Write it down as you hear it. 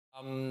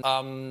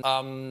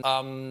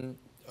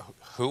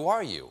Who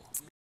are you?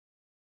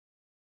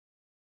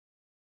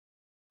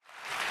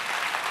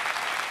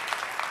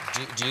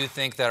 Do you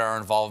think that our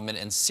involvement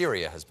in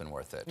Syria has been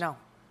worth it? No.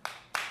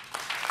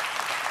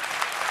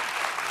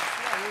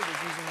 CIA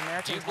was using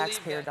American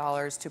taxpayer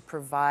dollars to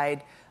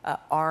provide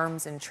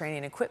arms and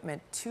training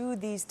equipment to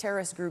these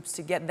terrorist groups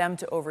to get them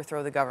to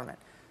overthrow the government.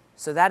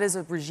 So that is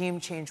a regime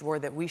change war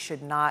that we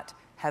should not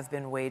have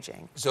been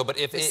waging. So, but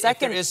if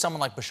there is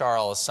someone like Bashar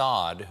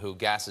al-Assad who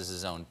gasses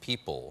his own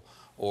people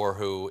or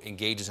who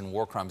engages in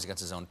war crimes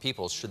against his own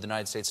people, should the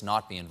United States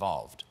not be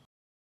involved?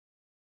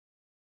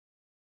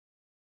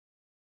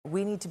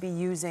 We need to be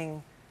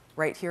using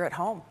right here at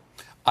home.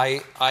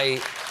 I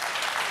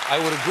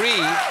would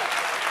agree.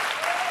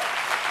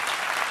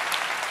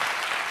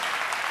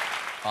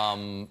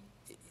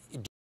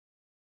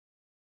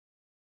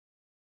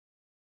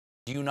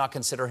 Do you not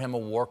consider him a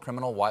war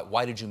criminal?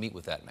 Why did you meet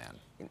with that man?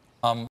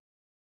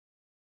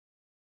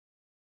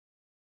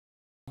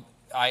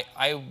 I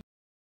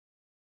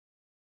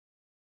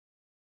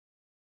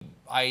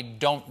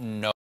don't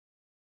know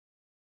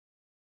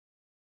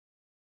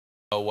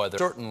whether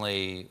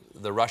certainly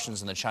the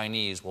Russians and the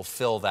Chinese will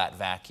fill that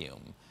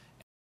vacuum.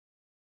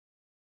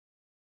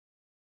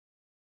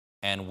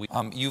 And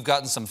you've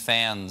gotten some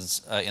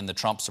fans in the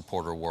Trump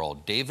supporter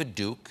world. David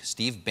Duke,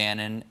 Steve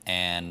Bannon,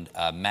 and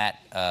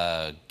Matt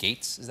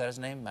Gaetz. Is that his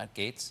name? Matt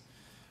Gaetz.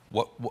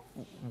 What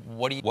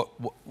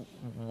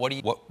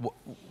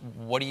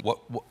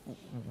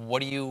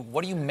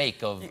do you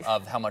make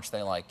of how much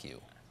they like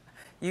you?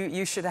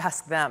 You should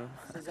ask them.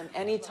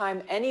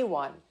 Anytime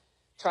anyone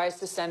tries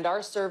to send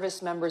our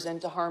service members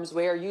into harm's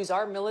way or use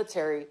our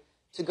military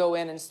to go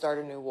in and start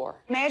a new war.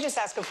 May I just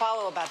ask a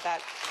follow-up about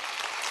that?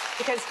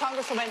 Because,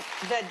 Congresswoman,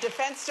 the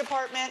Defense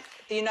Department,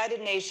 the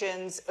United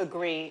Nations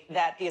agree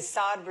that the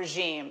Assad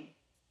regime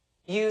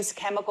used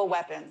chemical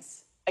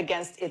weapons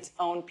against its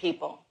own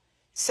people.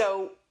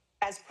 So,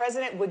 as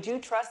president, would you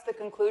trust the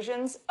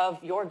conclusions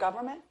of your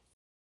government?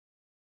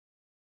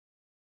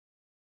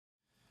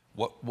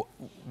 What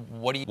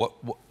do you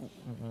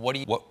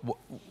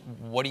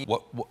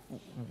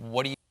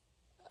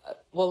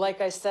Well, like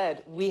I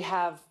said, we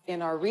have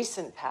in our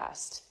recent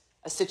past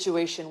a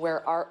situation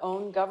where our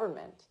own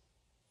government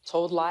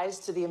told lies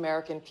to the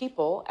American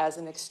people and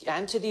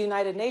to the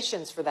United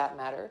Nations, for that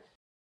matter,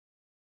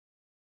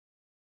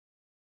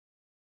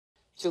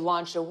 to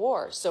launch a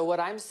war. So what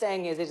I'm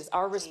saying is it is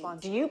our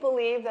responsibility. Do you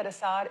believe that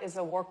Assad is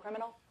a war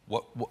criminal?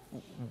 Or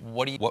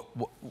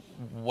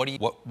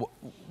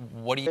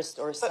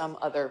some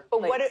other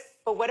but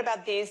what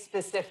about these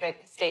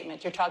specific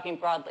statements? You're talking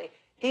broadly.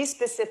 These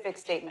specific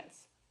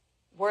statements,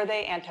 were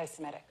they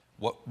anti-Semitic?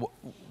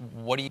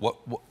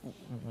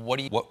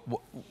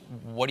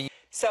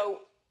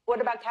 So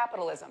what about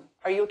capitalism?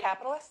 Are you a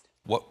capitalist?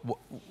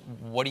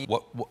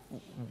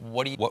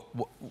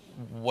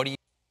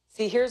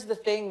 See, here's the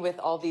thing with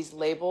all these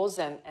labels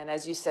and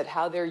as you said,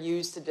 how they're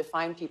used to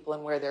define people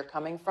and where they're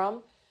coming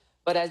from.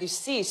 But as you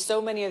see, so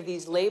many of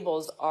these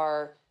labels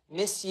are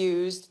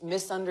misused,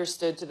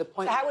 misunderstood to the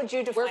point so how would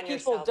you define where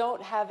people yourself?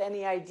 Don't have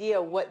any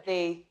idea what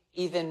they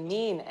even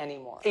mean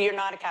anymore. So you're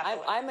not a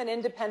capitalist? I'm an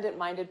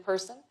independent-minded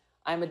person.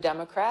 I'm a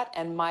Democrat,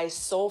 and my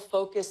sole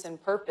focus and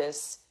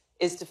purpose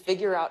is to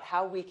figure out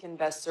how we can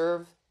best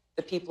serve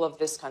the people of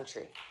this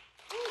country.